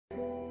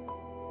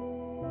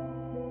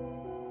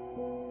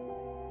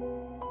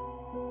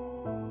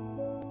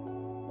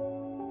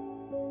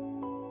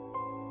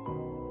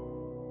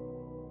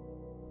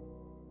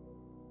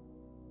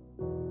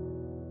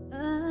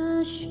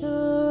I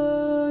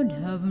should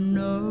have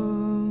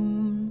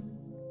known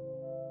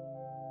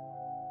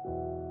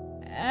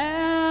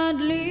and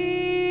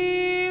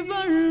leave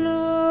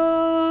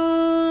alone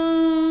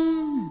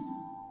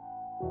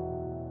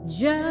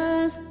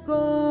just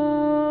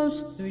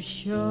goes to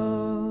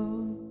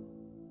show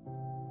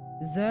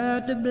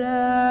that the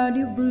blood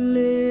you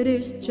bleed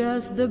is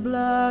just the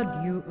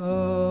blood you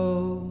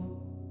owe.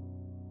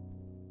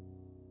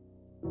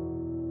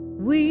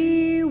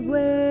 We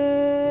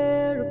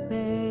were a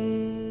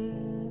pair,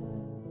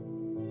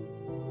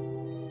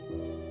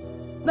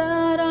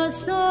 but I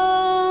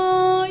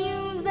saw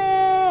you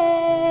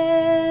there,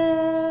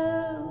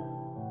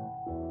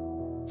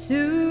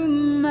 too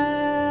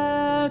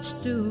much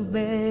to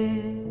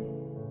bear.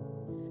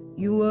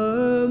 You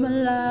were my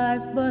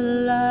life, but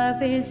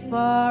life is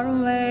far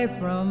away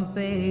from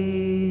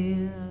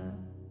fair.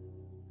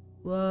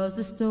 Was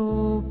I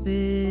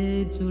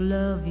stupid to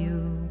love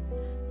you?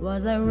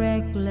 Was I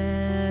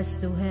reckless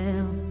to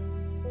help?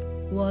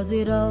 Was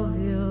it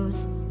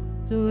obvious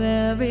to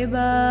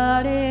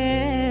everybody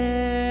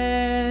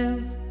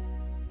else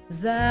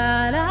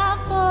that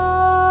I've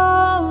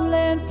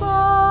fallen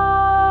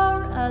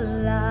for a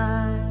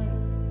lie?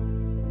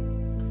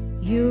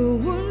 You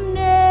were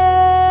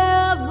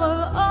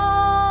never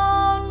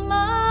on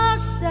my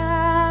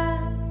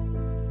side.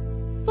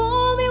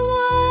 Fool me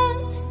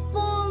once,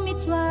 fool me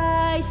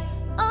twice.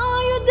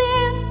 Are you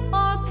death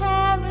or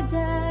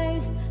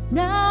paradise?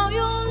 Now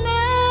you'll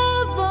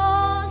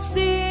never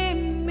see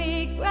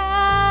me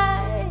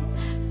cry.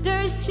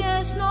 There's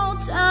just no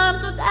time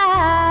to die.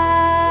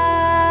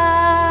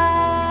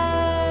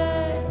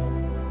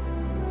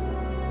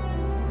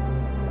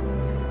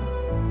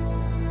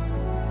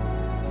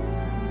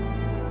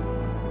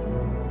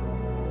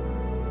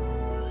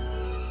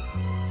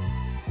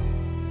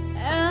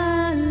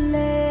 And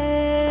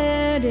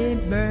let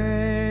it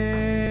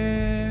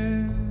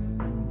burn.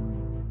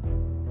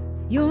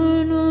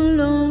 You're no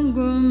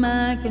longer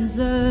my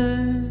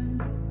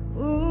concern.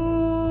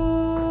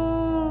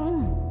 Ooh,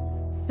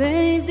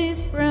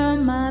 faces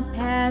from my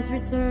past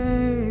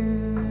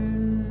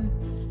return.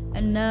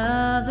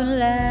 Another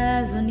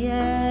lesson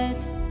yet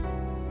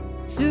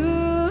to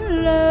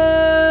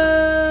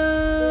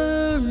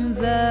learn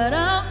that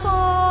I've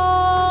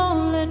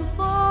fallen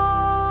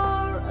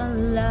for a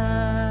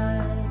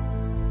lie.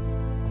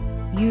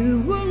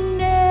 You were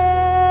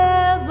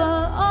never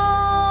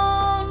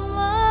on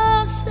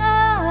my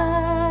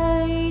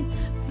side.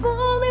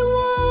 Fool me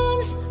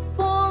once,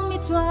 fool me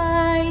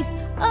twice.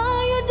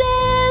 Are you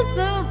dead,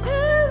 the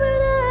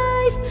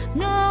paradise?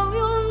 Now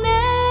you'll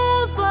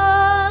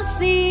never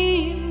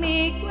see me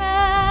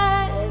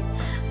cry.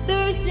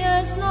 There's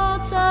just no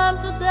time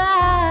to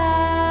die.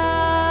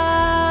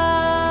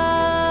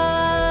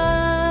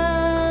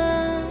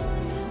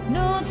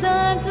 No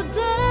time to die.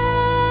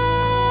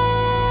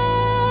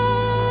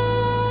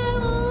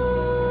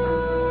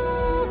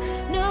 Ooh,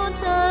 no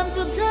time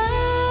to die.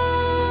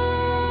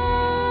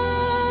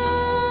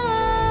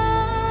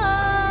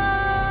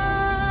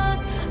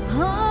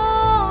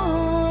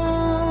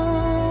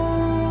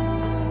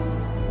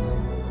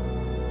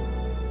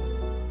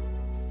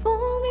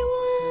 Fool me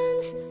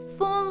once,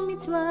 fool me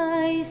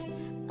twice.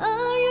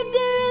 Are you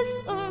death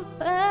or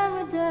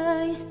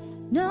paradise?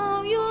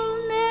 Now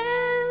you'll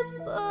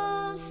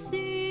never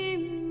see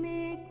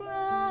me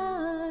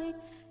cry.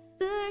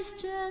 There's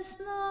just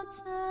no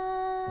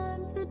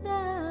time to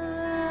die.